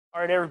All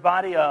right,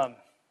 everybody.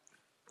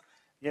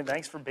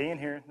 Thanks for being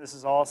here. This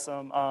is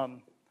awesome.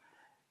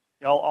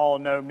 Y'all all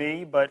know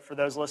me, but for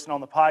those listening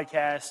on the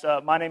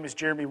podcast, my name is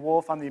Jeremy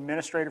Wolf. I'm the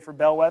administrator for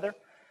Bellwether.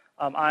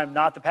 I'm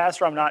not the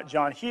pastor. I'm not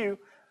John Hugh.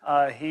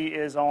 He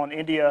is on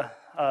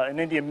an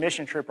India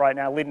mission trip right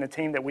now, leading a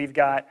team that we've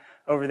got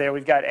over there.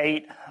 We've got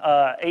eight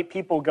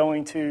people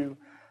going to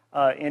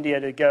India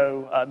to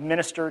go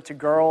minister to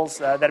girls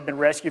that have been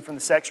rescued from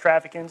the sex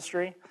traffic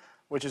industry,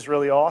 which is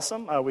really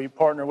awesome. We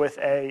partner with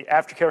a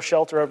aftercare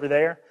shelter over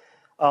there.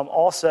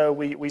 Also,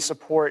 we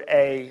support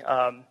a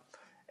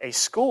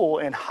school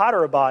in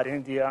Hyderabad,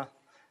 India,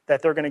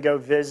 that they're going to go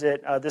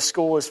visit. This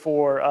school is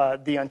for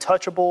the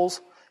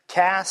Untouchables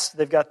caste.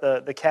 They've got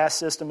the caste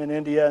system in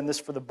India, and this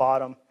is for the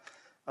bottom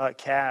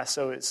caste.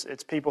 So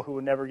it's people who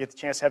would never get the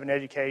chance to have an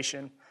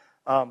education,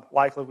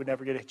 likely would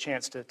never get a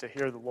chance to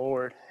hear the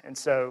Lord. And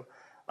so,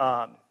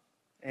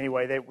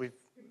 anyway,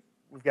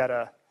 we've got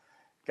a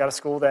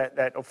school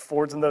that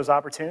affords them those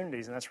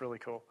opportunities, and that's really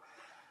cool.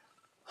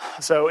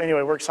 So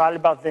anyway, we're excited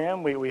about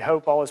them. We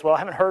hope all is well. I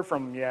haven't heard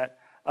from them yet.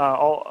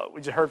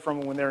 We just heard from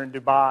them when they're in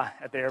Dubai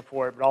at the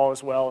airport, but all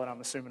is well, and I'm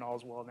assuming all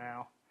is well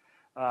now.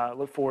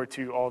 Look forward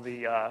to all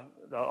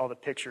the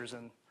pictures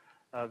and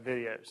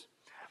videos.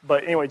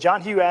 But anyway,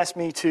 John Hugh asked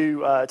me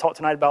to talk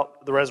tonight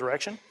about the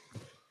resurrection.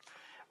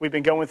 We've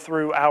been going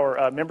through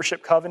our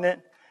membership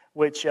covenant,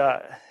 which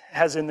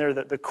has in there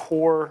the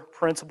core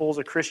principles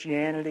of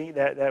Christianity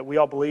that we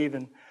all believe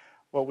in,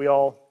 what we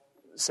all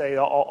say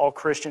all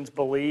Christians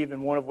believe,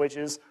 and one of which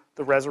is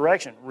the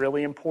resurrection.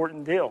 Really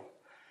important deal.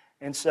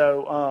 And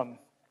so,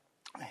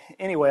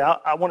 anyway,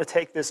 I want to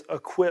take this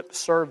equip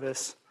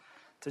service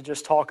to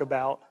just talk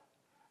about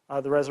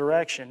the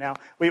resurrection. Now,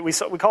 we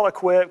call it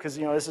equip because,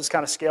 this is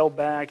kind of scaled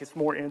back. It's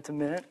more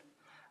intimate.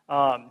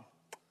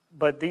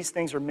 But these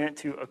things are meant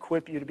to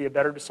equip you to be a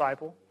better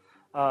disciple,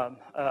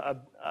 a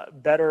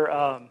better,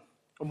 a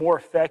more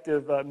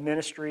effective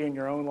ministry in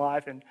your own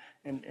life and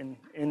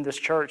in this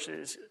church.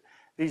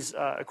 These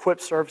equip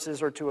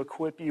services are to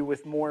equip you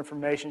with more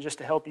information just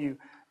to help you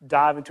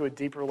dive into a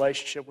deeper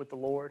relationship with the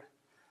Lord.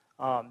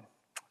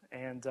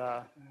 And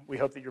we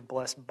hope that you're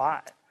blessed by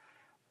it.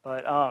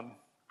 But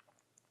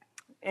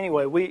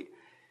anyway,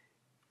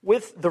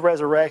 with the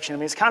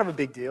resurrection, it's kind of a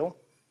big deal.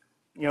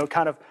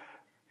 Kind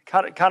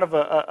of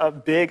a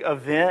big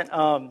event.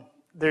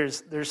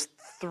 There's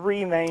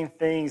three main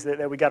things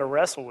that we got to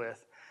wrestle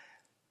with.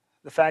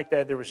 The fact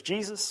that there was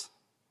Jesus,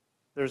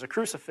 there was a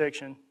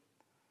crucifixion,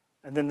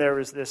 and then there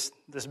was this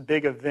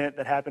big event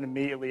that happened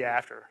immediately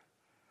after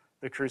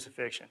the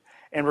crucifixion.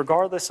 And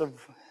regardless of,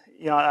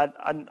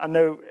 I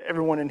know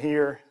everyone in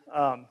here,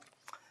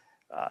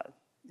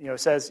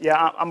 says,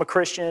 yeah, I'm a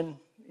Christian.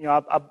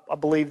 I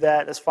believe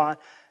that. That's fine.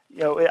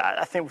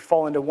 I think we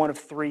fall into one of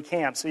three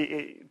camps.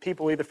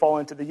 People either fall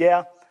into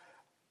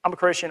I'm a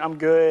Christian, I'm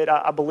good,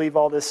 I believe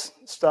all this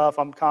stuff,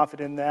 I'm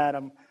confident in that,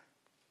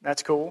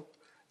 that's cool.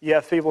 You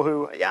have people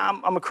who,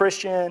 I'm a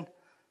Christian,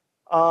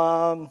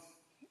 I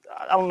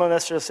don't know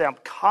necessarily say I'm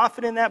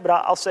confident in that, but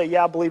I'll say,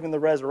 I believe in the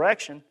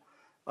resurrection.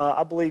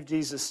 I believe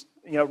Jesus,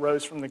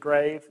 rose from the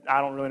grave.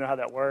 I don't really know how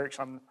that works.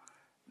 I'm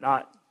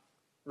not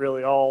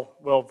really all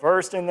well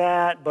versed in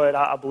that, but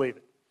I believe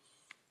it.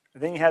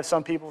 And then you have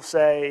some people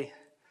say,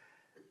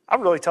 I have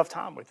a really tough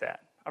time with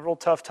that. I have a real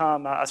tough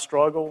time. I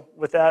struggle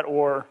with that,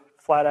 or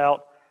flat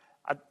out,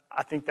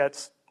 I think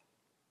that's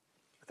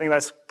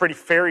pretty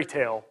fairy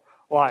tale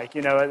like.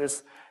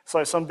 It's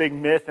like some big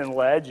myth and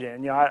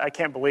legend. I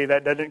can't believe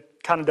that.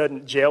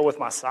 Doesn't gel with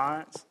my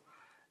science.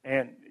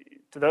 And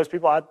to those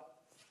people, I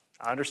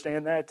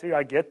understand that too.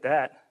 I get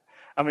that.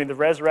 The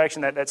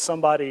resurrection that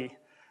somebody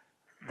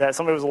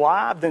was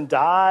alive, then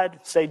died,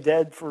 stayed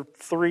dead for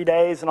 3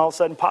 days, and all of a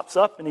sudden pops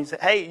up and he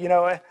said, hey,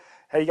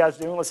 how you guys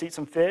doing? Let's eat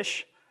some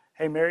fish.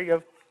 Hey, Mary,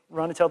 go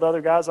run and tell the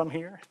other guys I'm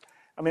here.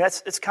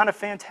 It's kind of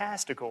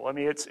fantastical.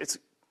 It's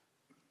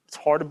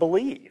hard to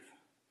believe.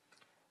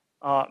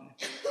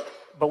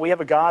 But we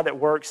have a God that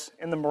works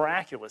in the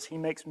miraculous. He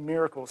makes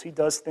miracles. He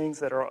does things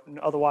that are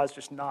otherwise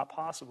just not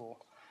possible.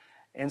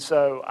 And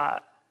so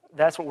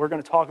that's what we're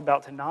going to talk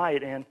about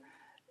tonight.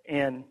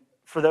 And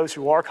for those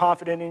who are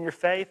confident in your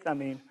faith,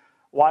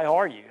 why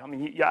are you?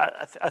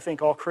 I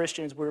think all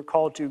Christians, we're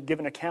called to give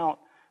an account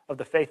of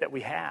the faith that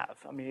we have.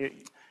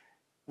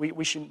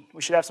 We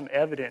should have some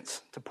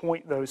evidence to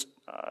point those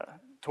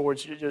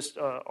towards just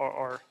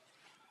our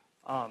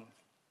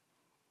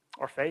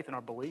faith and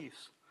our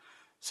beliefs.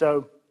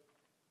 So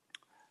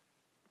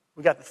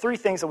we got the three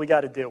things that we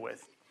got to deal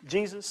with: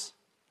 Jesus,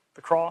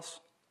 the cross,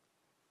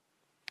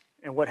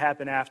 and what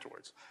happened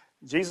afterwards.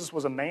 Jesus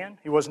was a man.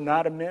 He was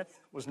not a myth,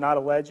 was not a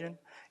legend.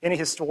 Any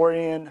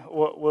historian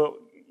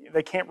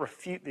they can't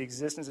refute the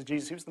existence of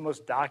Jesus. He was the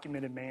most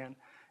documented man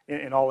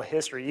in all of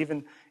history.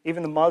 Even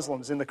the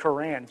Muslims in the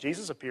Quran,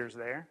 Jesus appears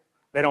there.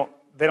 They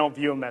don't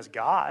view him as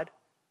God,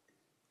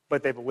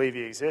 but they believe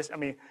he exists.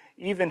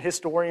 Even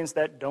historians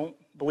that don't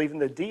believe in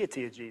the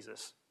deity of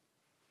Jesus,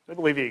 they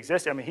believe he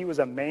existed. He was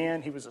a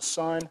man. He was a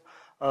son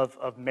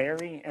of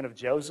Mary and of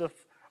Joseph.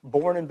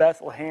 born in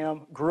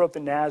Bethlehem, grew up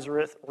in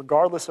Nazareth,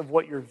 regardless of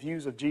what your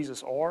views of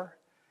Jesus are,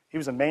 he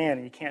was a man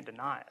and you can't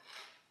deny it.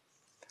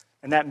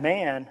 And that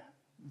man,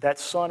 that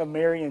son of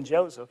Mary and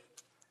Joseph,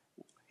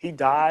 he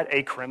died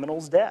a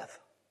criminal's death.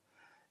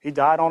 He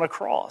died on a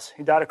cross.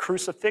 He died a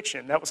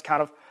crucifixion. That was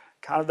kind of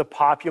the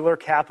popular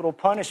capital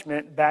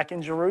punishment back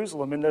in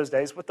Jerusalem in those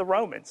days with the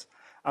Romans.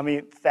 I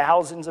mean,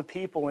 thousands of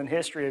people in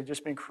history have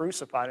just been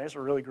crucified. And it's a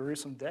really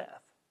gruesome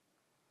death.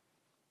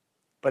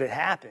 But it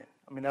happened.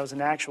 I mean, that was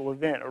an actual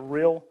event. A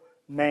real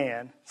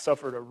man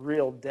suffered a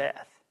real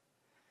death.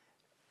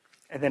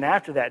 And then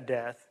after that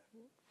death,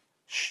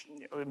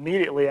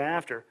 immediately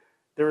after,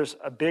 there was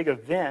a big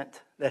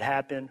event that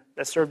happened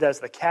that served as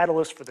the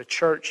catalyst for the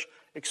church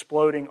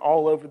exploding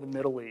all over the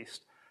Middle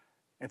East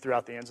and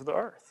throughout the ends of the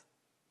earth.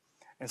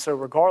 And so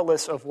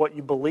regardless of what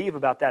you believe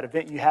about that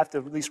event, you have to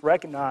at least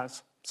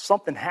recognize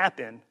something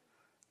happened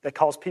that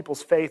caused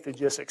people's faith to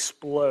just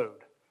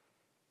explode.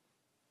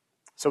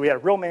 So we had a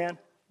real man,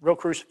 real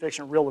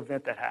crucifixion, real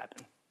event that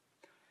happened.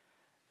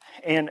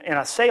 And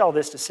I say all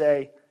this to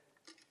say,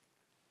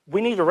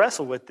 we need to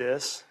wrestle with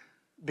this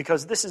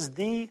because this is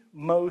the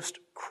most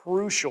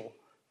crucial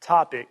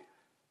topic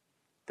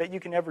that you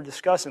can ever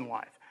discuss in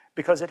life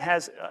because it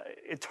has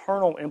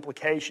eternal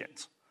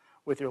implications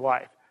with your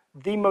life.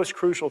 The most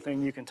crucial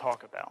thing you can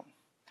talk about.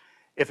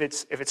 If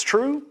it's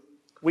true,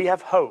 we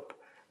have hope.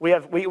 We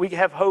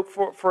have hope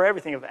for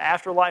everything, of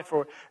afterlife,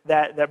 for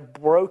that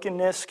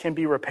brokenness can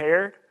be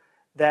repaired,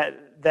 that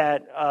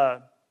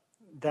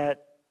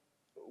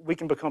we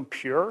can become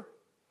pure,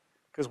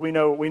 because we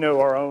know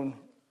our own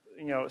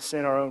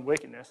sin, our own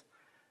wickedness.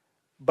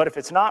 But if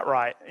it's not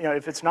right,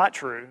 if it's not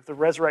true, if the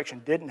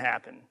resurrection didn't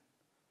happen,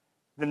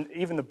 then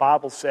even the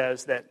Bible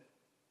says that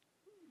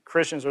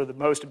Christians are the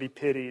most to be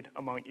pitied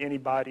among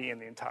anybody in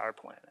the entire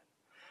planet.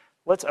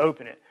 Let's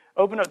open it.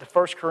 Open up to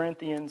 1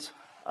 Corinthians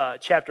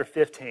chapter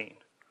 15.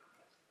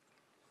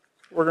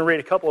 We're going to read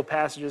a couple of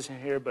passages in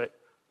here, but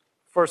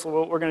first of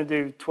all, we're going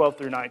to do 12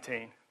 through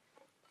 19.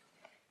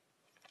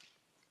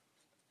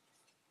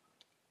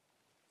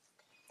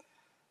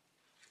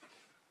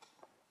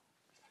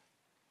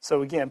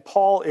 So again,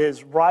 Paul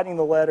is writing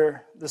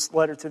this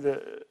letter to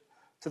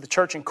the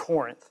church in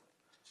Corinth.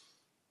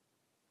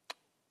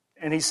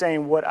 And he's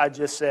saying what I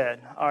just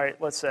said. All right,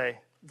 let's say,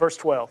 verse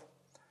 12.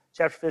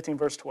 Chapter 15,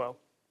 verse 12.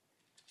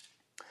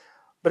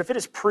 But if it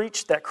is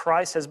preached that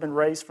Christ has been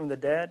raised from the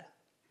dead,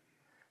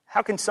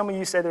 how can some of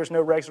you say there's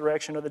no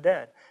resurrection of the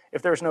dead?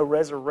 If there's no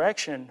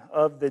resurrection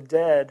of the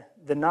dead,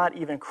 then not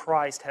even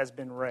Christ has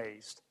been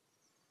raised.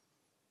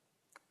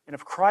 And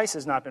if Christ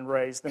has not been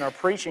raised, then our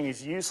preaching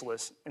is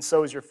useless, and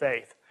so is your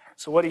faith.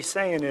 So what he's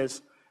saying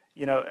is,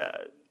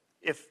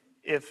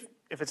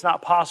 if it's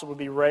not possible to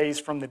be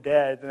raised from the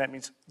dead, then that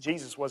means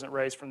Jesus wasn't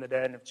raised from the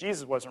dead. And if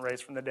Jesus wasn't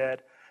raised from the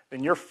dead,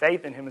 then your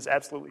faith in him is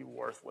absolutely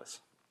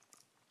worthless.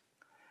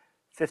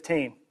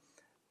 15.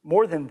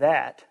 More than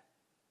that,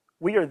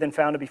 we are then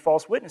found to be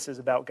false witnesses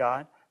about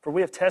God, for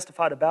we have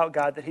testified about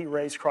God that he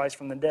raised Christ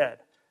from the dead.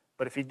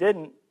 But if he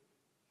did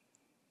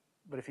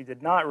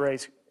not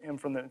raise him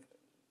from the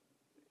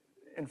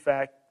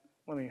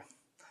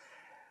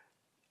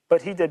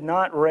but he did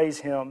not raise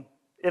him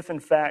if in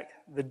fact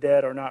the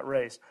dead are not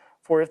raised.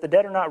 For if the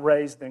dead are not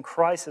raised, then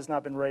Christ has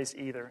not been raised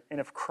either. And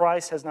if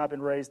Christ has not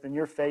been raised, then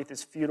your faith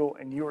is futile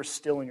and you are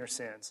still in your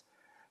sins.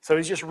 So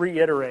he's just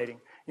reiterating,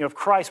 if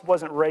Christ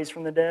wasn't raised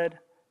from the dead,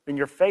 then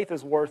your faith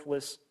is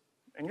worthless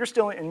and you're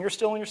still in your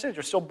sins.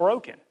 You're still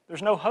broken.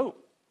 There's no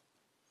hope.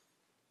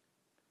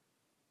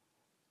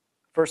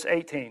 Verse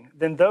 18,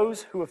 then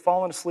those who have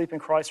fallen asleep in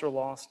Christ are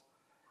lost.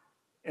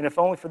 And if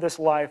only for this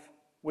life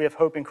we have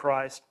hope in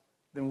Christ,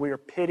 then we are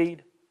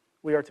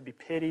to be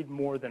pitied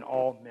more than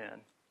all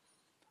men.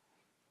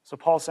 So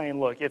Paul's saying,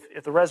 look,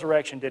 if the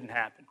resurrection didn't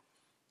happen,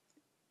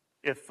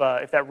 if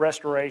that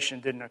restoration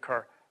didn't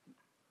occur,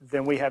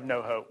 then we have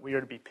no hope. We are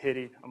to be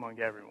pitied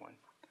among everyone.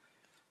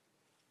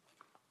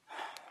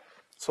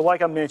 So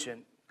like I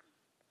mentioned,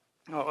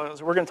 we're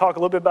going to talk a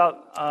little bit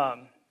about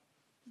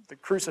the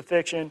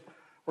crucifixion.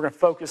 We're going to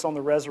focus on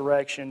the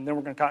resurrection. Then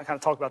we're going to kind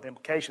of talk about the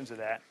implications of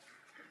that.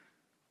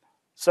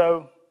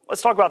 So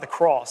let's talk about the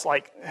cross.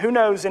 Like, who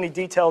knows any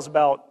details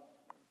about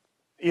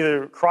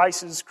either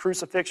Christ's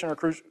crucifixion or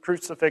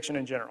crucifixion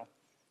in general?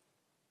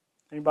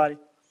 Anybody?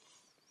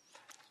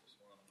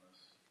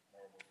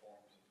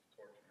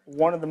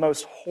 One of the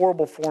most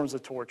horrible forms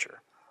of torture.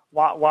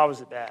 Why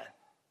was it bad?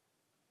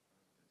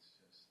 It's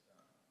just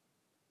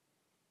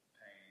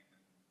pain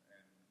and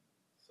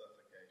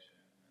suffocation.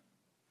 And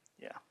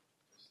yeah.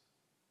 Just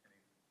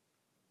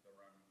the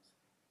Romans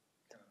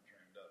kind of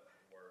dreamed up the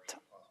worst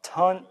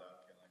possible.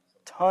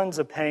 Tons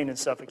of pain and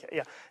suffocation.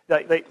 Yeah,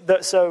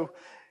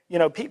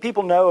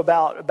 people know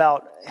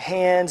about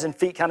hands and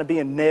feet kind of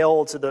being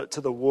nailed to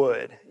the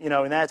wood.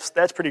 And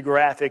that's pretty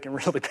graphic and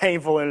really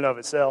painful in and of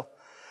itself.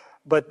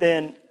 But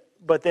then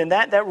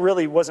that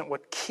really wasn't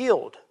what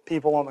killed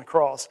people on the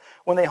cross.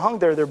 When they hung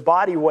there, their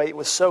body weight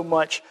was so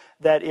much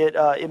that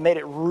it made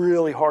it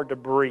really hard to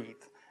breathe.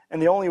 And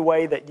the only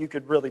way that you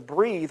could really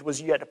breathe was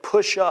you had to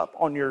push up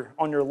on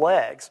your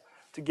legs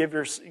to give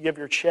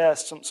your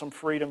chest some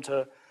freedom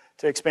to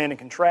expand and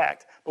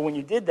contract. But when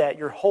you did that,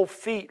 your whole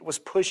feet was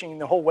pushing,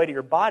 the whole weight of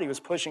your body was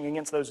pushing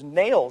against those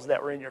nails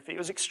that were in your feet. It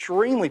was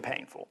extremely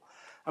painful.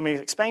 I mean,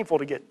 it's painful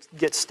to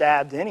get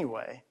stabbed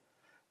anyway.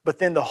 But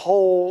then the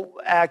whole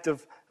act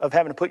of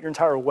having to put your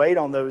entire weight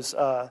on those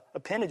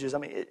appendages, I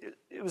mean,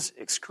 it was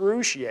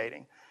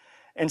excruciating.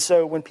 And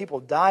so when people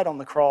died on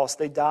the cross,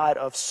 they died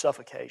of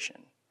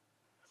suffocation.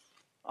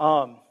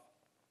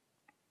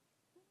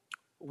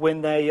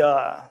 When they,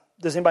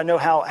 does anybody know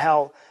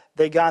how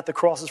they got the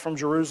crosses from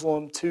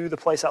Jerusalem to the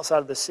place outside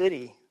of the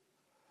city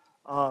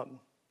where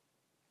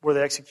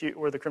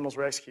the criminals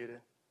were executed?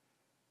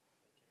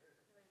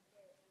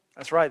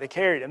 That's right, they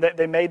carried them.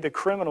 They made the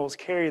criminals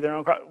carry their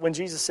own cross. When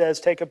Jesus says,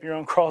 take up your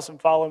own cross and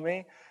follow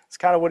me, it's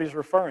kind of what he's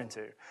referring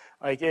to.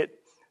 Like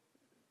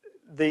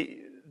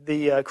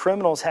the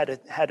criminals had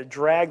to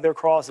drag their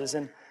crosses,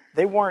 and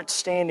they weren't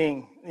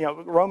standing,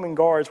 Roman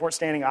guards weren't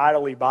standing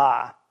idly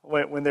by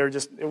when they're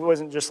just, it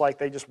wasn't just like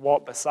they just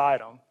walked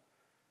beside them.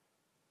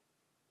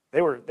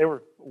 They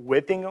were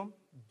whipping them,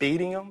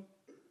 beating them,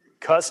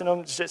 cussing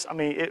them.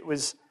 It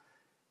was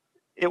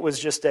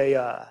just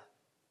a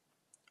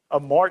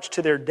march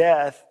to their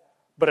death,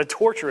 but a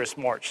torturous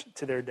march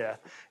to their death.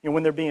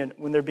 When they're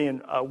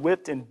being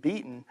whipped and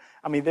beaten,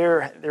 I mean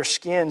their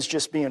skin's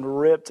just being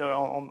ripped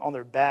on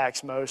their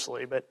backs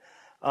mostly, but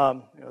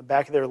the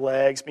back of their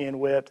legs being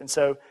whipped, and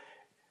so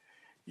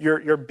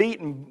you're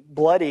beaten,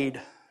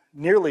 bloodied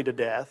nearly to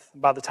death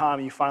by the time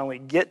you finally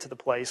get to the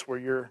place where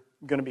you're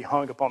going to be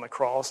hung upon the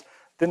cross.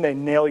 Then they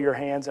nail your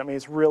hands. I mean,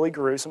 it's really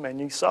gruesome,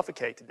 and you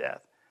suffocate to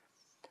death.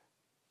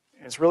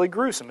 It's really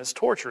gruesome. It's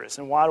torturous.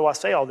 And why do I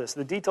say all this?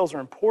 The details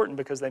are important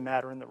because they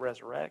matter in the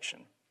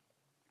resurrection.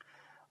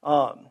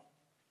 Does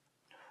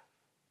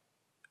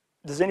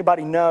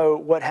anybody know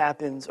what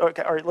happens?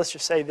 Okay, all right, let's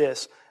just say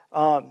this.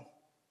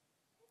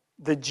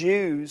 The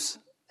Jews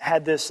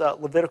had this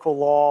Levitical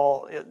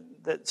law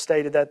that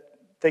stated that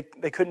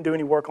they couldn't do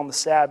any work on the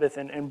Sabbath,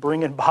 and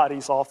bringing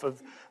bodies off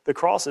of the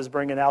crosses,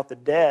 bringing out the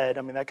dead,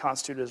 I mean, that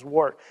constituted as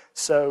work.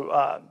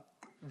 So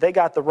they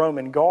got the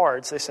Roman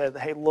guards. They said,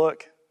 hey,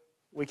 look,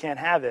 we can't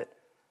have it.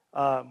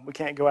 We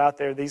can't go out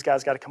there. These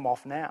guys got to come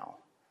off now.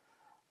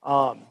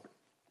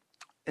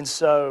 And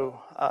so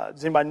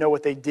does anybody know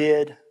what they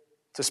did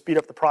to speed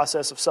up the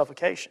process of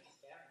suffocation?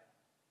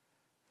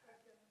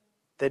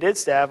 They did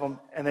stab them,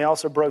 and they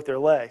also broke their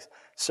legs.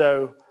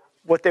 So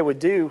what they would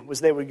do was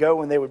they would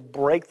go and they would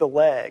break the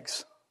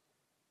legs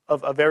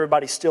of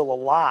everybody still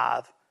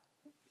alive,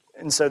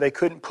 and so they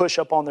couldn't push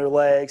up on their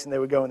legs, and they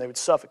would go and they would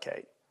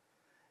suffocate.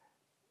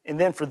 And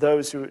then for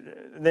those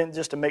then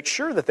just to make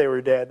sure that they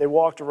were dead, they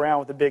walked around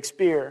with a big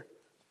spear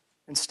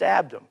and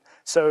stabbed them.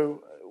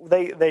 So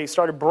they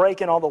started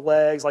breaking all the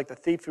legs, like the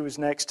thief who was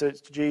next to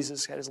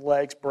Jesus had his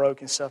legs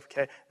broken,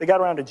 suffocated. They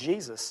got around to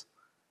Jesus.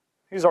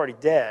 He was already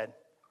dead.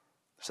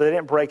 So they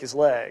didn't break his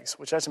legs,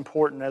 which that's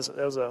important. That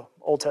was an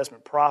Old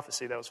Testament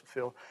prophecy that was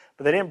fulfilled.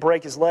 But they didn't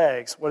break his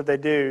legs. What did they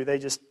do? They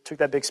just took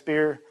that big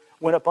spear,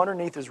 went up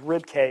underneath his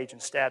rib cage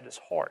and stabbed his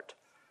heart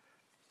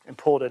and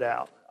pulled it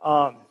out.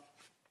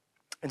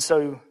 And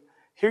so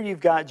here you've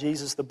got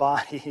Jesus, the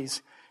body.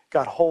 He's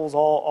got holes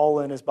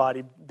all in his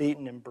body,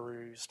 beaten and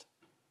bruised.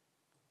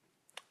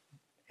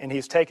 And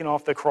he's taken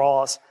off the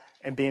cross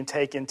and being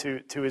taken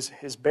to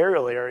his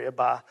burial area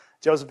by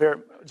Joseph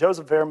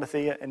of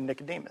Arimathea and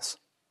Nicodemus.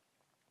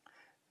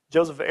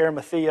 Joseph of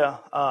Arimathea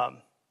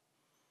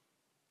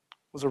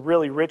was a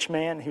really rich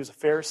man. He was a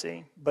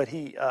Pharisee, but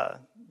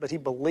he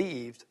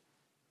believed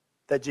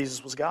that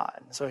Jesus was God.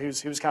 So he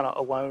was kind of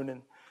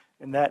alone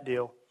in that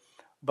deal.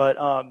 But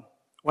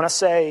when I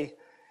say,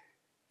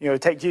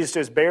 take Jesus to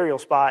his burial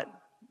spot,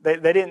 they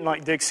didn't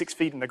like dig 6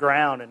 feet in the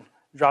ground and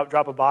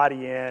drop a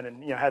body in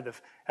and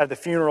have the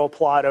funeral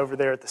plot over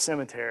there at the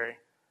cemetery.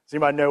 Does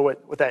anybody know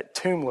what that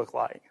tomb looked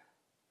like?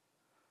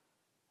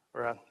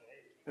 Or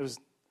it was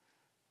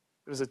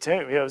a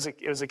tomb. It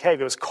was a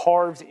cave. It was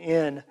carved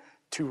in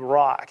to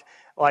rock.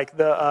 Like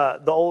the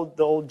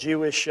old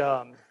Jewish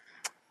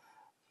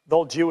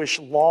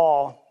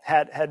law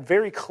had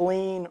very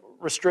clean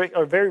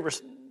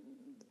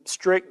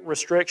strict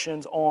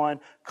restrictions on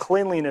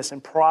cleanliness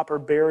and proper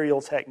burial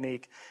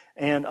technique.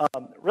 And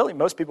really,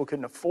 most people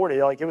couldn't afford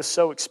it. Like, it was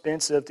so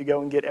expensive to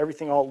go and get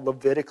everything all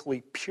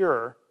Levitically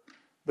pure.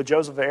 But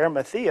Joseph of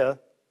Arimathea,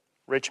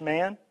 rich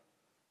man,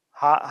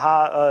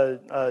 high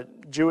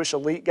Jewish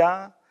elite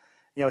guy,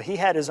 he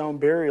had his own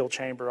burial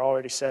chamber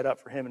already set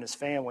up for him and his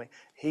family.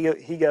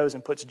 He goes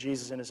and puts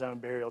Jesus in his own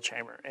burial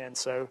chamber, and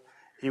so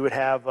he would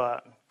have,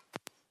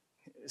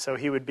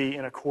 he would be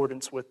in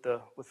accordance with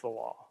the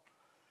law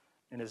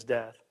in his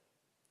death.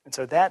 And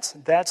so that's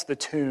the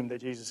tomb that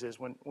Jesus is.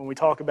 When we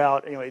talk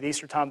about, at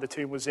Easter time the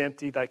tomb was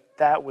empty, like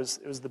it was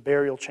the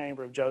burial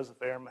chamber of Joseph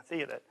of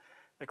Arimathea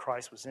that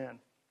Christ was in.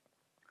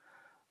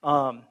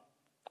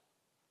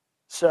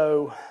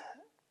 So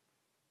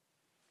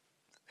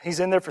he's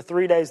in there for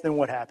 3 days, then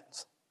what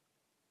happens?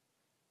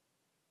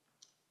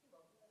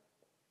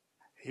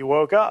 He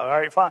woke up. All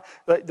right, fine.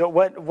 But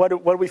what do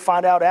we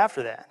find out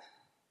after that?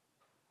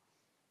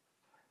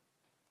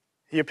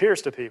 he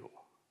appears to people.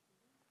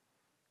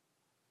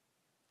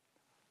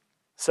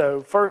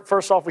 So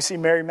first off, we see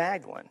Mary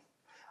Magdalene.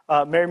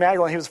 Mary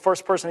Magdalene, he was the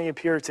first person he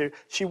appeared to.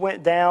 She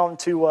went down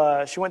to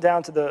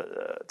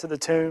the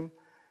tomb,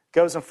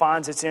 goes and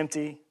finds it's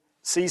empty,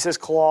 sees his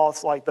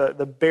cloths, like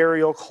the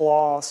burial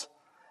cloths,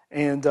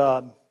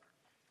 and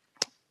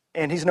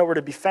he's nowhere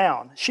to be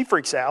found. She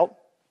freaks out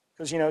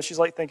because she's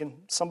like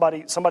thinking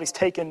somebody's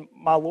taken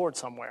my Lord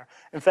somewhere.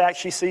 In fact,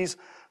 she sees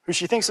who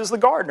she thinks is the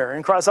gardener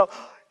and cries out,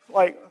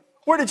 like,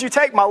 "Where did you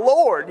take my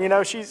Lord?"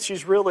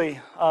 She's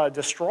really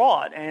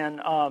distraught,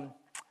 and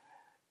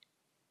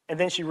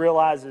then she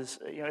realizes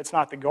it's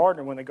not the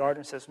gardener when the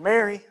gardener says,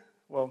 "Mary."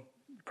 Well,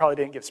 probably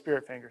didn't give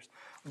spirit fingers,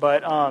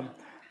 but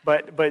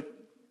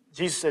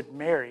Jesus said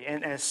Mary,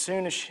 and as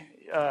soon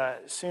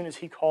as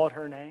he called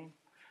her name,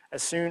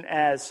 as soon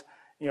as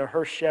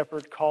her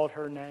shepherd called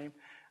her name,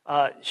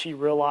 she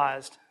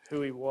realized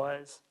who he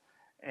was,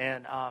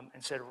 and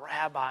said,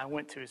 "Rabbi," and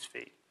went to his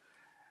feet.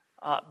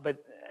 But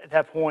at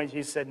that point,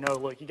 Jesus said, "No,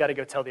 look, you got to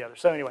go tell the others."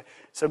 So anyway,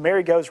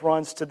 Mary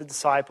runs to the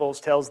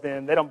disciples, tells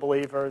them. They don't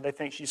believe her. They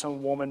think she's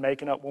some woman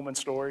making up woman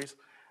stories.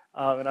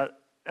 And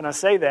I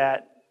say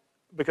that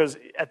because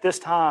at this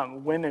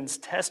time, women's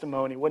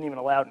testimony wasn't even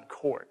allowed in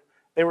court.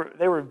 They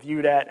were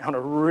viewed at on a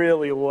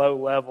really low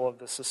level of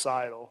the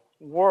societal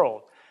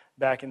world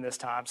back in this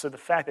time. So the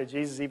fact that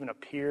Jesus even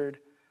appeared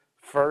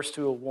first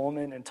to a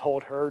woman and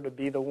told her to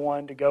be the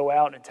one to go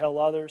out and tell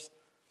others,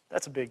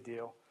 that's a big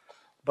deal.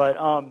 But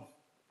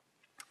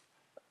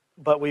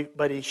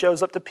he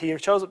shows up to Peter,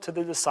 shows up to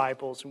the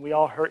disciples, and we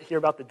all hear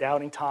about the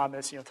doubting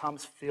Thomas.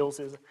 Thomas feels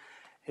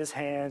his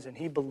hands and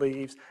he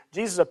believes.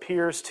 Jesus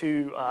appears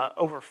to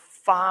over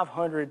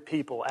 500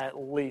 people at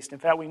least. In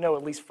fact, we know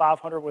at least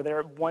 500 were there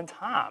at one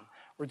time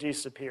where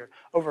Jesus appeared.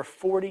 Over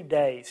 40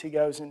 days, he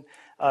goes and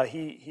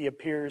he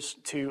appears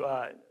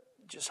to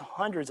just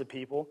hundreds of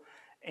people.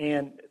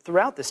 And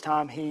throughout this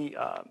time, he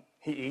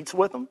eats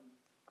with them.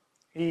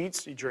 He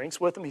eats, he drinks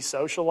with them, he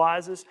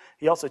socializes.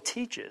 He also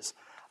teaches.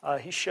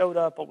 He showed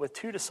up with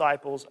two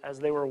disciples as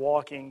they were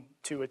walking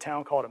to a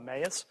town called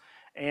Emmaus.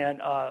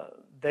 And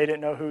they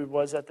didn't know who he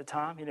was at the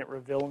time. He didn't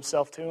reveal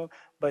himself to them.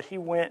 But he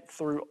went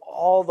through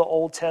all the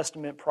Old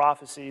Testament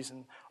prophecies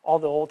and all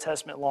the Old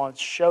Testament law and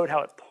showed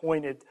how it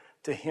pointed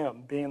to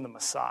him being the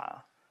Messiah.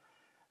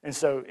 And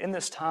so in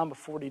this time of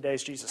 40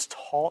 days, Jesus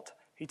taught.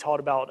 He taught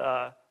about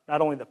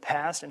not only the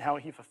past and how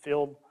he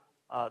fulfilled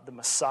the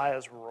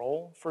Messiah's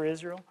role for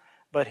Israel,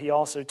 but he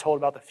also told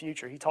about the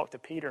future. He talked to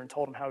Peter and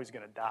told him how he's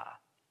going to die.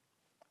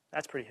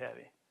 That's pretty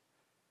heavy.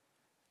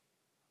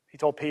 He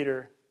told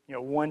Peter,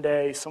 one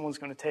day someone's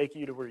going to take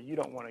you to where you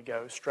don't want to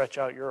go, stretch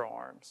out your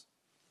arms,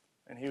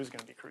 and he was going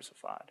to be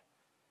crucified.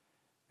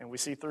 And we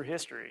see through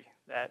history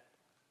that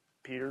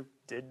Peter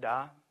did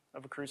die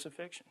of a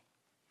crucifixion.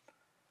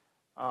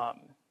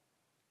 And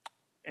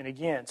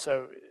again,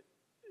 so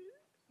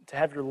to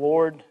have your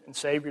Lord and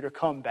Savior to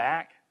come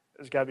back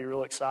has got to be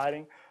real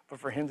exciting. But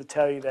for him to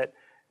tell you that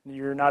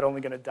you're not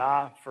only going to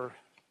die for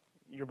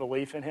your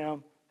belief in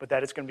him, but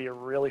that it's going to be a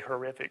really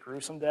horrific,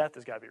 gruesome death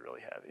has got to be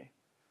really heavy.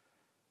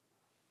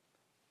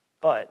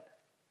 But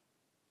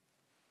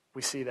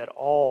we see that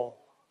all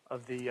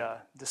of the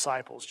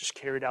disciples just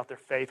carried out their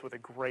faith with a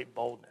great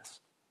boldness.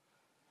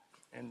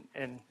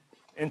 And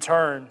in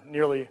turn,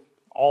 nearly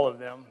all of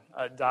them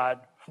died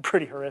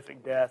pretty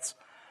horrific deaths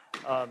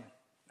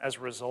as a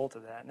result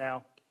of that.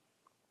 Now,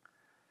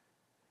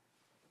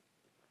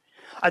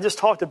 I just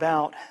talked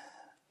about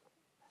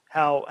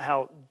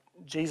how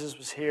Jesus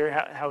was here,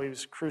 how he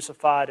was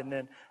crucified, and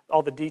then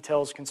all the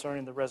details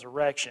concerning the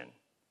resurrection.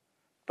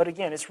 But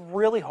again, it's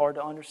really hard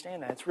to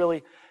understand that. It's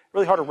really,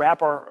 really hard to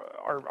wrap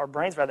our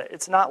brains around that.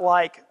 It's not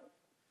like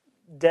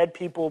dead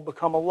people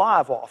become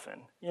alive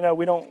often.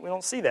 We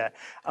don't see that.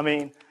 I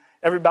mean,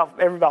 every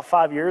about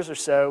 5 years or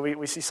so,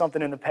 we see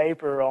something in the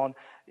paper on,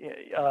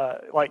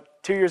 like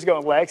 2 years ago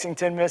in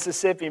Lexington,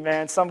 Mississippi,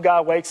 man, some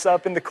guy wakes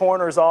up in the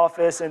coroner's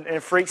office and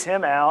it freaks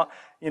him out.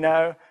 You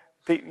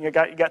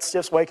got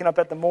stiffs waking up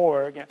at the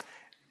morgue.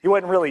 He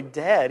wasn't really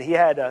dead. He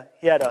had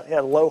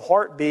a low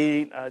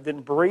heartbeat,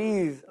 didn't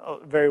breathe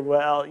very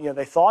well.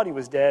 They thought he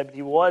was dead, but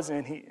he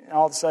wasn't. And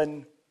all of a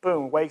sudden,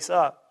 boom, wakes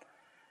up.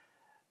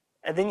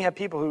 And then you have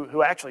people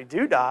who actually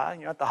do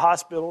die. At the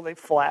hospital, they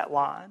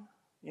flatline.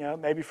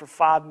 Maybe for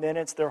 5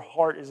 minutes, their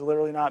heart is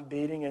literally not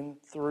beating, and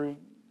through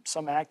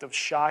some act of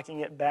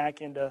shocking it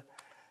back into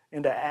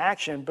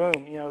action,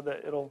 boom,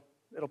 it'll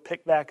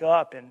pick back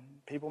up, and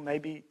people may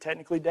be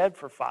technically dead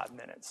for 5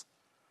 minutes.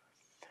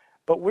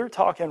 But we're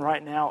talking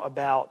right now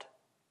about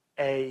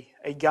a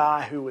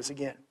guy who was,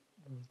 again,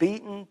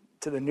 beaten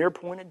to the near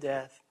point of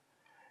death,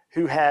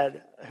 who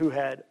had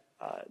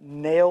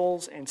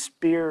nails and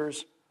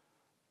spears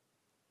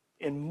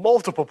in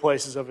multiple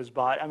places of his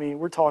body. I mean,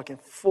 we're talking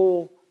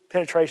full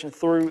penetration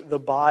through the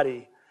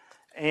body,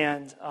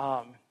 and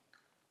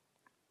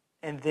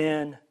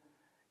then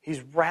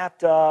he's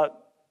wrapped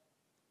up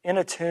in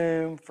a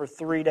tomb for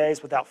 3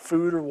 days without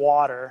food or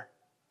water.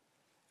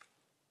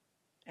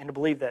 And to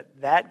believe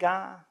that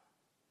guy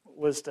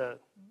was to,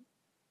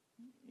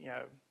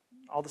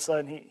 all of a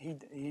sudden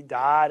he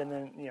died, and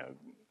then,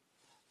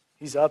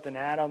 he's up and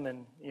at them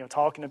and,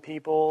 talking to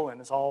people, and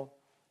it's all,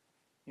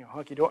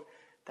 hunky-dory.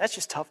 That's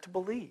just tough to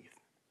believe.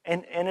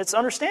 And it's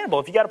understandable.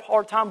 If you got a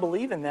hard time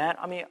believing that,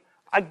 I mean,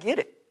 I get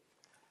it.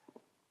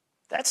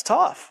 That's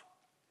tough.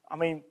 I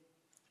mean,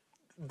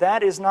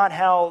 that is not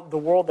how the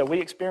world that we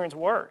experience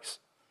works.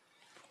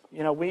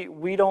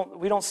 We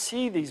don't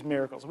see these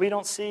miracles. We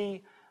don't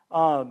see,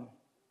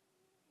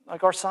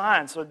 like our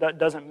science that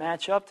doesn't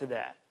match up to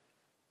that.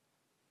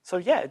 So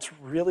yeah, it's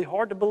really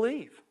hard to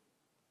believe.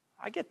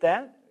 I get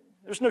that.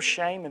 There's no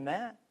shame in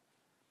that.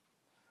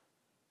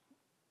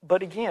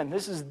 But again,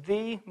 this is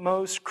the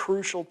most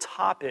crucial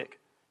topic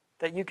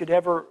that you could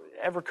ever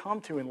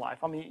come to in life.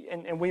 I mean,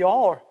 and we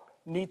all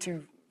need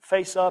to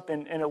face up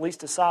and at least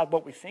decide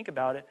what we think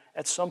about it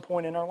at some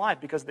point in our life,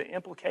 because the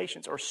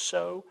implications are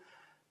so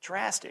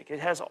drastic.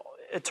 It has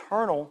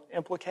eternal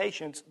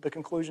implications, the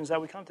conclusions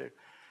that we come to.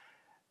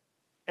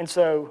 And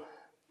so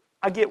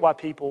I get why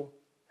people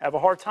have a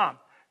hard time.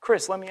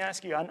 Chris, let me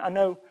ask you, I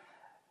know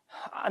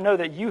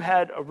that you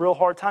had a real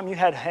hard time. You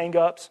had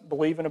hang-ups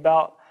believing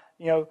about,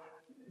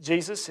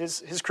 Jesus,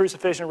 his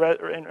crucifixion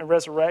and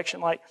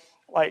resurrection. Like,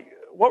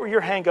 what were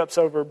your hang-ups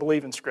over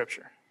believing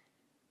Scripture?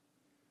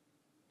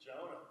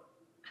 Jonah,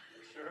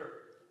 for sure.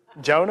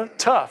 Jonah?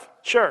 Tough,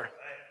 sure.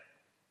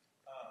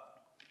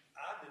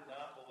 I did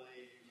not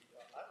believe,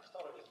 I just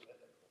thought it was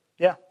mythical.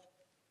 Yeah.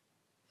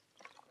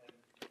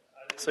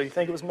 So you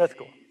think it was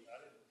mythical? I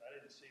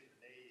didn't see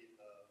the need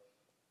of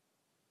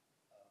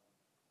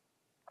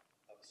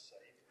a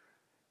savior.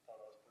 I thought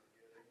I was pretty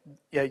good.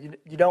 Yeah,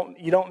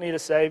 you don't need a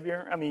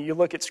savior. I mean, you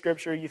look at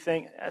Scripture, you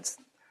think that's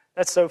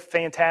so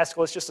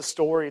fantastical. It's just a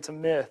story. It's a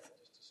myth.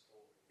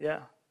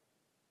 Yeah,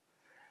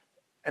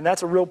 and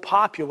that's a real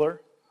popular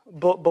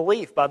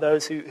belief by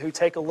those who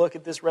take a look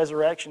at this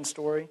resurrection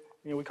story.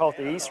 We call it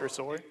the Easter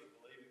story.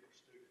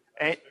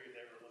 And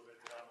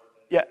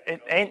yeah,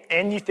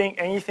 and you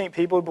think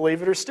people who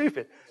believe it are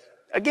stupid.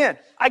 Again,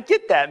 I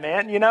get that,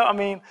 man. I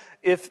mean,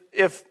 if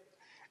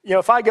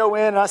I go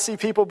in and I see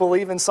people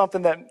believe in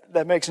something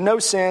that makes no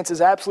sense, is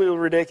absolutely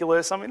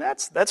ridiculous, I mean,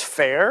 that's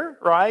fair,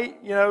 right?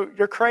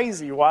 You're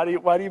crazy. Why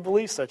do you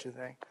believe such a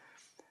thing?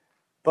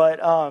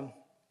 But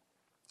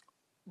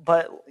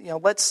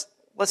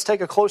let's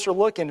take a closer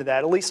look into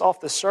that, at least off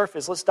the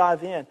surface. Let's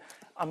dive in.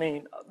 I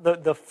mean,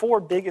 the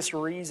four biggest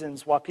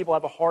reasons why people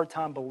have a hard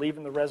time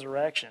believing the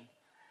resurrection.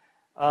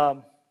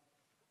 I'll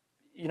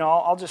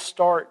just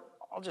start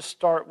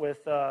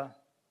with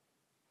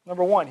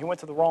number one. He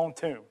went to the wrong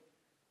tomb.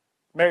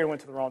 Mary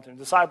went to the wrong tomb.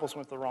 Disciples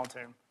went to the wrong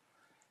tomb.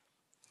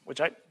 Which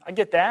I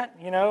get that.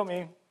 I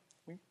mean,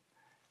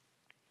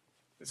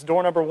 it's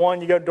door number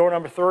one. You go to door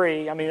number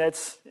three. I mean, you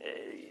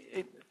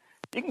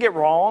can get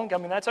wrong. I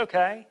mean, that's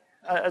okay.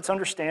 It's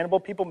understandable.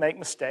 People make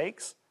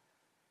mistakes.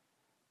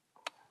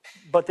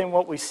 But then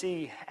what we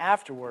see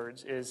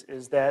afterwards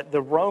is that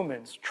the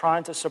Romans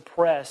trying to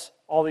suppress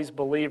all these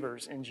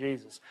believers in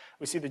Jesus.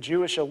 We see the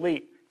Jewish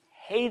elite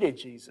hated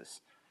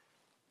Jesus,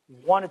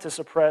 wanted to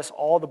suppress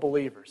all the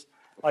believers.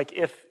 Like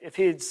if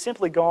he had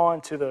simply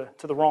gone to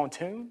the wrong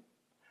tomb,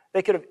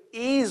 they could have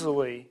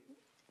easily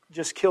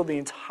just killed the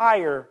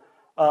entire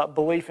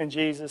belief in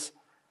Jesus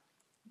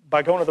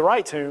by going to the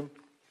right tomb,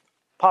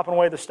 popping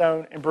away the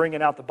stone, and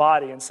bringing out the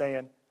body and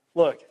saying,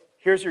 look,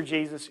 here's your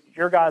Jesus.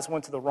 Your guys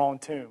went to the wrong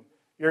tomb.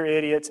 You're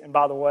idiots, and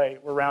by the way,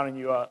 we're rounding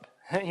you up.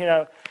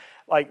 That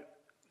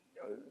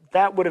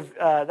could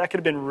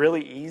have been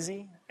really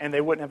easy, and they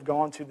wouldn't have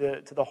gone to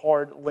the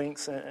hard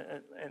lengths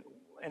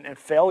and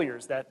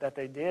failures that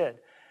they did.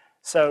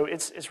 So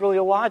it's really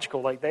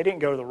illogical. Like, they didn't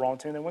go to the wrong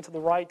tomb; they went to the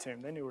right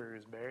tomb. They knew where he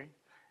was buried,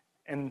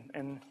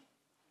 and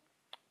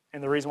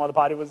the reason why the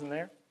body wasn't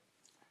there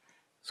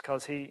is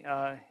because he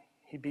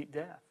beat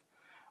death.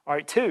 All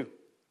right, 2.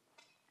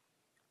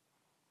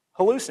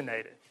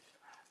 Hallucinated.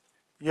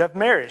 You have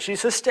Mary.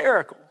 She's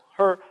hysterical.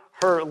 Her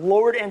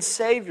Lord and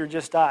Savior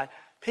just died.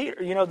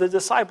 Peter, the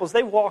disciples,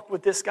 they walked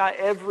with this guy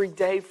every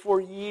day for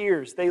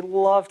years. They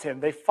loved him.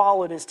 They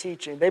followed his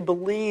teaching. They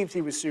believed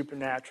he was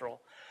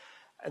supernatural.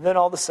 And then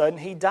all of a sudden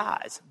he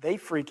dies. They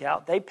freak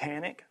out. They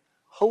panic.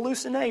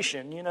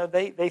 Hallucination.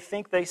 They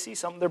think they see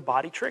something. Their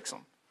body tricks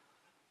them.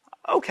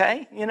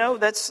 Okay,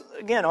 that's,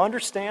 again,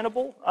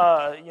 understandable.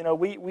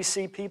 We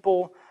see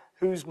people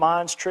whose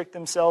minds trick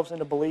themselves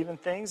into believing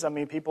things. I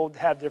mean, people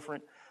have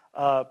different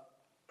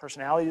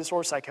personality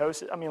disorder,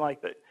 psychosis. I mean,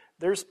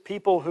 there's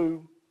people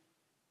who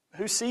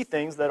see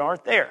things that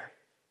aren't there.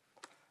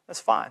 That's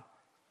fine.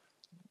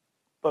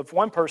 But if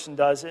one person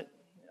does it,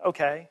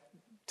 okay.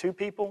 2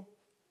 people,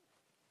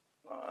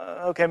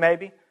 okay,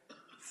 maybe.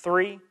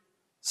 3,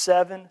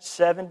 7,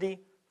 70,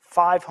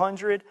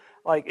 500.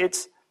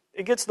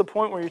 It gets to the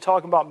point where you're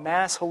talking about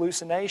mass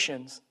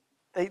hallucinations.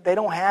 They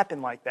don't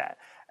happen like that.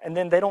 And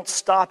then they don't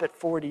stop at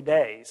 40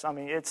 days. I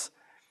mean, it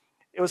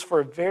was for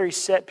a very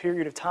set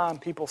period of time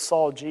people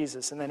saw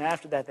Jesus, and then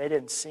after that they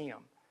didn't see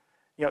him.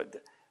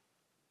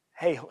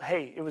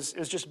 Hey, it was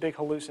just a big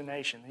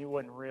hallucination. He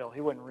wasn't real.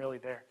 He wasn't really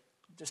there.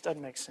 It just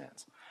doesn't make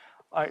sense.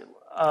 All right,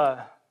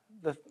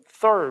 the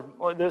third,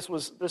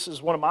 this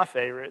is one of my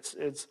favorites.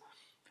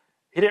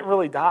 He didn't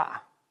really die.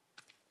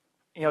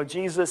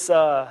 Jesus,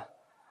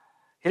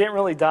 he didn't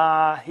really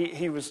die.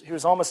 He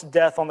was almost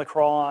death on the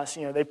cross.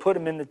 They put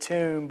him in the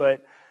tomb,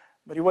 but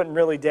he wasn't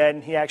really dead,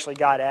 and he actually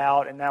got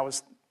out, and that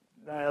was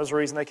the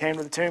reason they came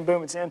to the tomb.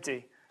 Boom, it's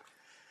empty.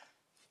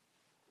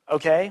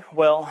 Okay,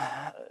 well,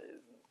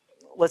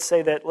 let's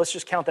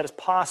just count that as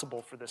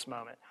possible for this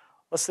moment.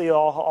 Let's see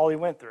all he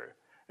went through.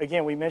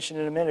 Again, we mentioned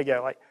it a minute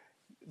ago, like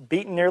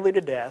beaten nearly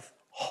to death,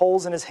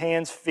 holes in his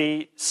hands,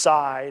 feet,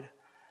 side,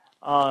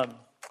 gone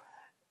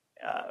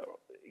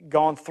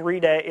 3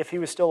 days. If he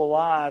was still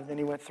alive, then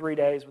he went 3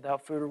 days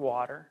without food or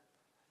water.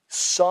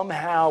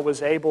 Somehow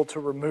was able to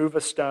remove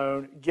a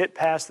stone, get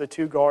past the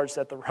 2 guards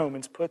that the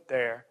Romans put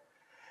there,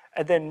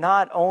 and then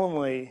not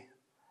only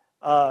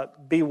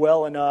be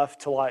well enough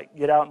to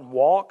get out and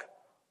walk,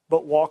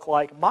 but walk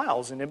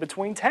miles and in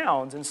between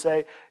towns and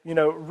say,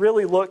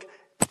 really look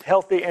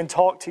healthy and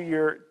talk to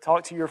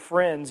your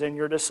friends and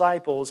your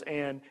disciples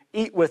and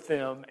eat with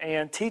them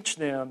and teach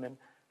them. And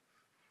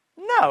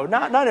no,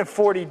 not in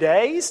 40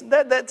 days.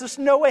 That just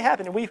no way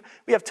happened. We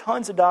have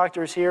tons of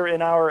doctors here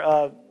in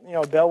our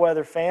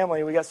Bellwether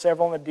family. We got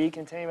several on the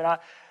deacon team,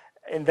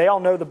 and they all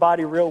know the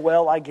body real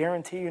well. I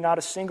guarantee you, not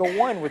a single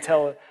one would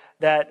tell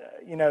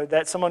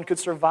that someone could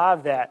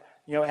survive that,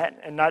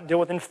 and not deal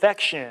with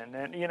infection,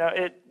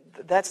 and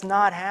that's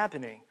not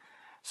happening.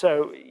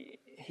 So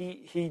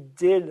he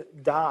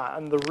did die,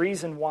 and the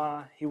reason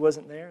why he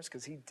wasn't there is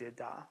because he did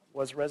die,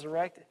 was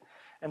resurrected.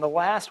 And the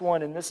last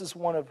one, and this is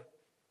one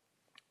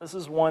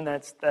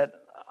that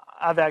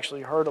I've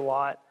actually heard a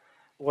lot,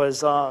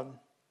 was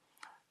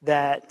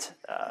that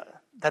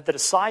the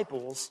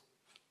disciples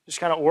just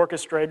kind of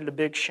orchestrated a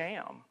big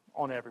sham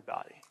on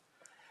everybody.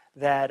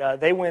 That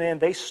they went in,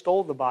 they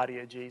stole the body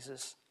of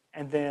Jesus,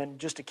 and then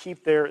just to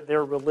keep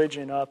their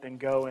religion up and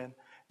going,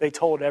 they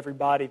told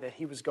everybody that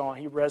he was gone,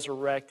 he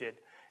resurrected,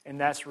 and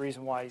that's the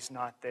reason why he's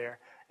not there.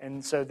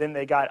 And so then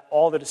they got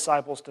all the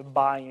disciples to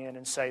buy in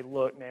and say,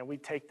 look, man, we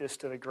take this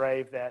to the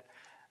grave that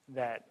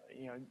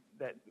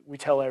we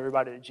tell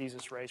everybody that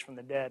Jesus raised from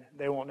the dead.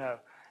 They won't know.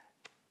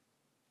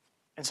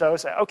 And so I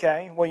say,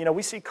 okay, well,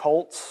 we see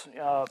cults.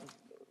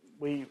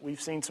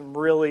 We've seen some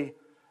really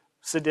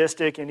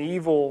sadistic and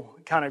evil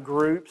kind of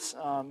groups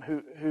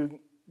who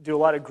do a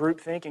lot of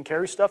groupthink and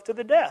carry stuff to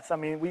the death. I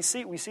mean, we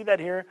see that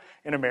here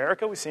in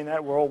America. We've seen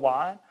that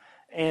worldwide.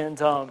 And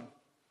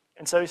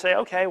so you say,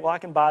 okay, well, I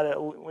can buy that,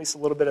 at least a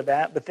little bit of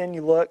that. But then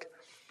you look,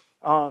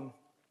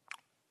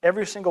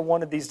 every single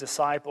one of these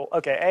disciples,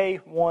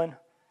 one,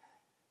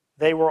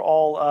 they were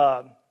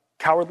all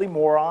cowardly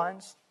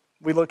morons.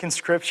 We look in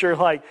Scripture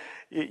like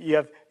you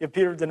have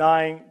Peter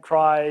denying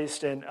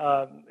Christ, and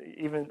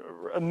even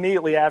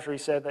immediately after he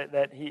said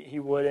that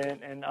he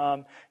wouldn't,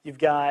 and you've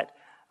got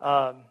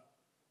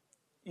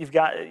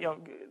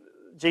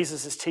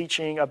Jesus is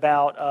teaching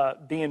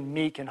about being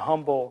meek and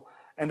humble,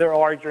 and they're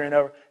arguing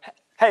over,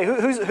 hey,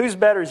 who's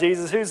better,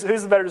 Jesus? Who's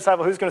the better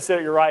disciple? Who's going to sit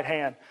at your right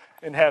hand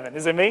in heaven?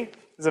 Is it me?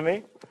 Is it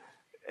me?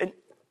 And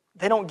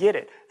they don't get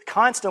it.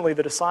 Constantly,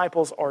 the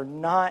disciples are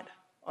not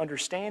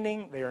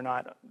understanding. They're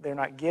not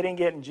getting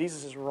it, and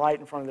Jesus is right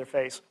in front of their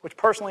face. Which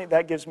personally,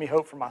 that gives me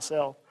hope for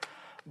myself.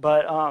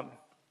 But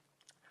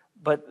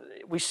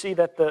we see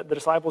that the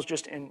disciples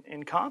just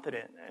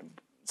incompetent.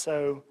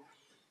 So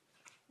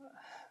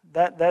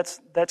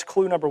that's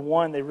clue number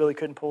one. They really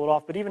couldn't pull it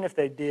off. But even if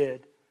they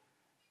did,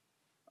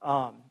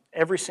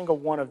 every single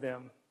one of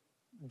them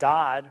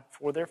died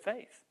for their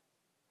faith,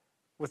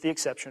 with the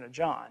exception of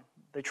John.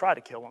 They tried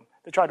to kill him.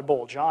 They tried to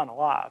boil John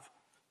alive.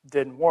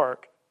 Didn't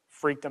work.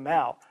 Freaked him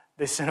out.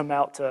 They sent him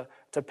out to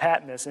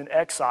Patmos in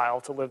exile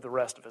to live the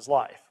rest of his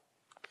life,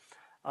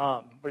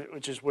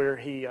 which is where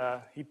he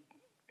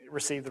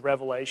received the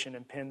revelation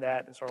and penned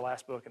that. It's our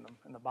last book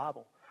in the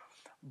Bible.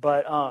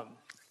 But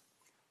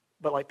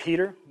like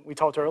Peter, we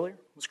talked earlier,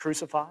 was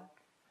crucified.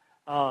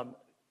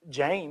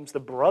 James, the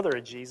brother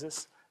of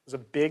Jesus, was a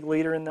big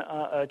leader in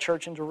the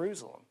church in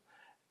Jerusalem.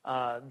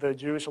 The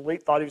Jewish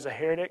elite thought he was a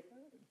heretic,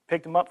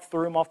 picked him up,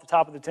 threw him off the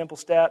top of the temple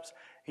steps.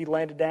 He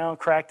landed down,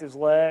 cracked his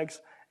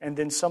legs, and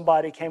then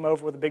somebody came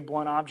over with a big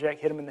blunt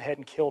object, hit him in the head,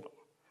 and killed him.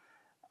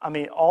 I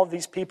mean, all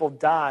these people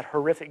died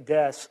horrific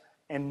deaths,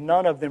 and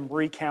none of them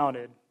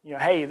recounted.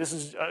 Hey, this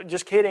is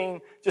just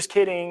kidding.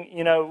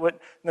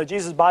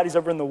 Jesus' body's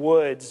over in the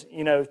woods.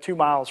 2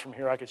 miles from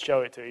here, I could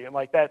show it to you. And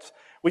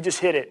we just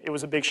hit it. It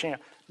was a big sham.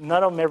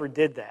 None of them ever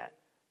did that.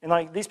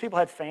 And these people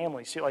had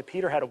families. See,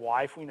 Peter had a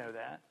wife. We know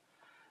that.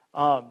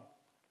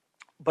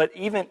 But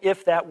even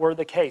if that were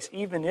the case,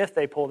 even if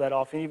they pulled that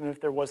off, even if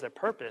there was that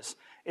purpose,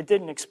 it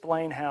didn't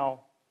explain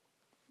how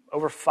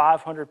over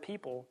 500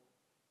 people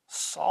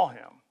saw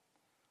him.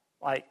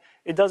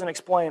 It doesn't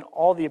explain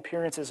all the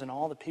appearances and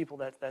all the people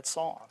that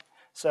saw him.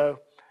 So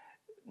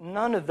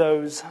none of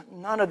those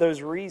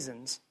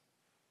reasons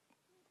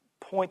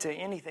point to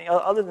anything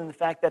other than the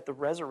fact that the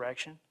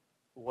resurrection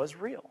was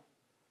real.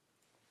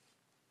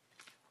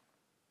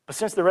 But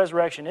since the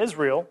resurrection is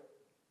real,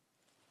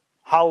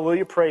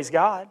 hallelujah, praise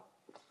God.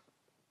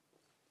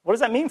 What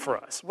does that mean for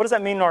us? What does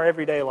that mean in our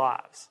everyday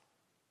lives?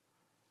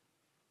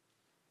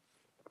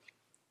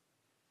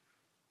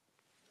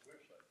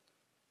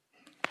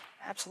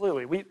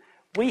 Absolutely.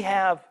 We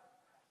have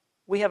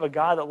a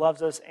God that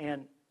loves us,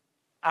 and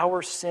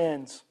our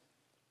sins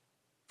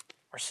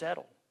are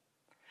settled.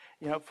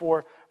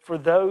 For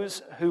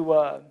those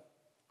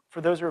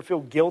who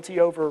feel guilty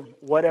over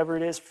whatever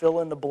it is,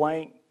 fill in the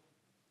blank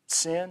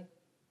sin,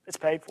 it's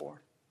paid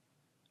for.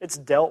 It's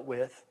dealt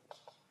with.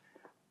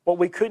 What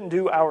we couldn't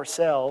do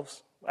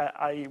ourselves,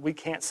 we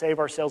can't save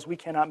ourselves. We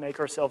cannot make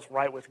ourselves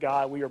right with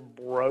God. We are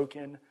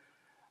broken.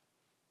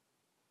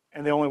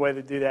 And the only way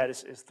to do that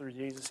is through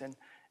Jesus.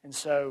 And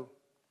so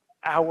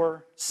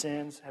our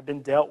sins have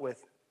been dealt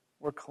with.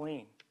 We're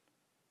clean.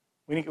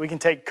 We can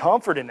take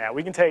comfort in that.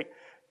 We can take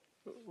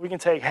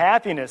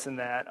happiness in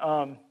that.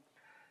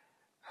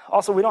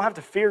 Also, we don't have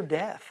to fear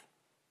death.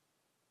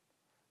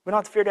 We don't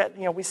have to fear death.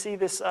 We see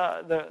this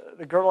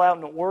the girl out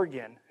in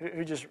Oregon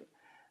who just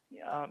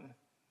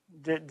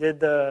did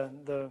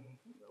the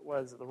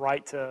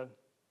right to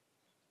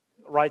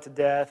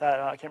death.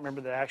 I can't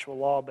remember the actual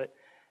law, but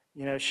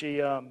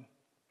she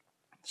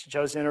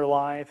chose to end her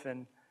life,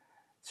 and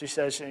she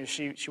says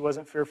she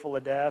wasn't fearful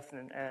of death,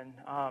 and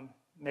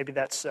maybe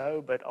that's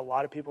so, but a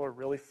lot of people are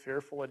really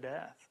fearful of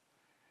death.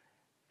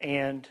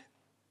 And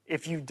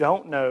if you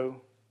don't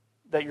know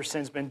that your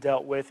sin's been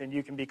dealt with and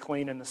you can be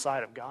clean in the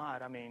sight of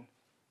God,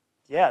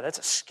 that's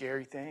a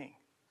scary thing.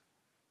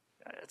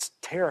 It's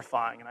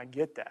terrifying, and I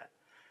get that.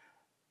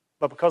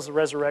 But because the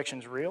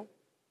resurrection's real,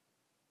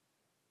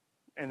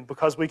 and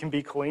because we can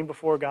be clean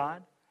before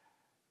God,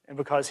 and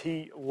because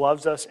He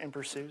loves us and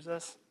pursues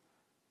us,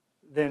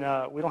 then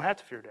we don't have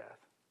to fear death.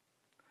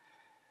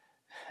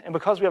 And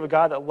because we have a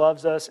God that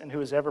loves us and who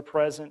is ever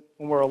present,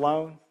 when we're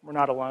alone, we're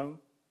not alone.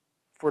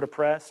 If we're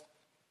depressed,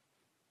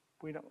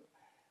 we don't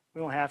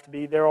have to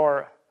be.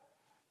 There's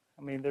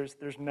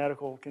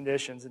medical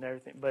conditions and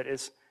everything, but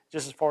it's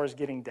just as far as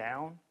getting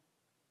down,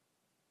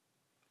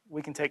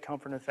 we can take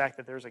comfort in the fact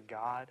that there's a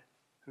God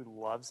who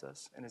loves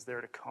us and is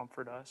there to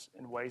comfort us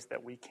in ways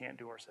that we can't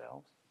do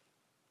ourselves.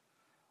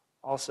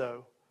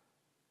 Also,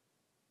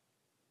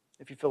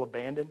 if you feel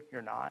abandoned,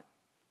 you're not.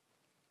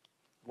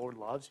 The Lord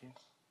loves you.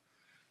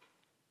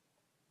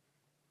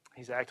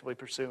 He's actively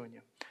pursuing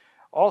you.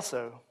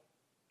 Also,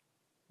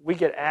 we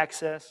get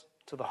access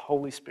to the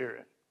Holy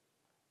Spirit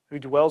who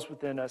dwells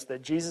within us,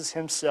 that Jesus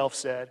Himself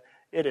said,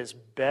 "It is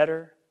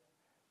better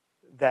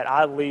that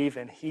I leave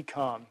and He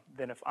come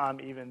than if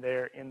I'm even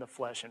there in the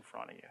flesh in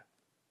front of you."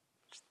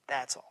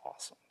 That's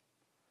awesome.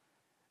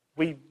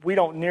 We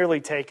don't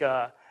nearly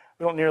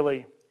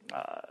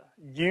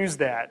use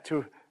that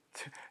to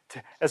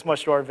as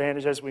much to our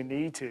advantage as we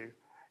need to.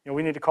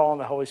 We need to call on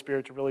the Holy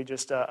Spirit to really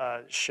just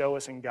show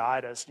us and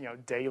guide us,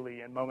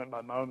 daily and moment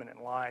by moment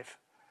in life.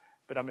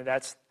 But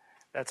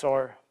that's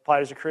our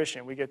plight as a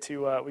Christian. We get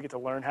to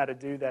learn how to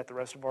do that the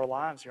rest of our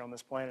lives here on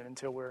this planet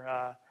until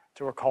we're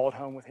called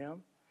home with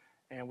Him,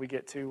 and we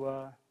get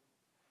to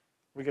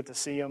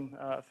see Him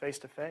face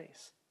to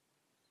face.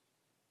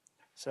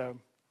 So,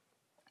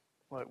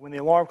 when the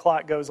alarm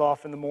clock goes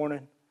off in the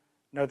morning,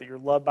 know that you're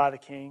loved by the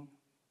King,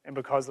 and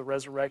because the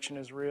resurrection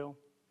is real,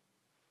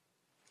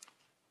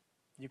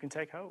 you can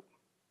take hope.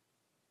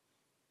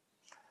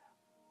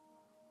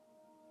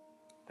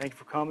 Thank you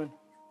for coming.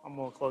 I'm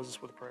going to close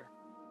this with a prayer.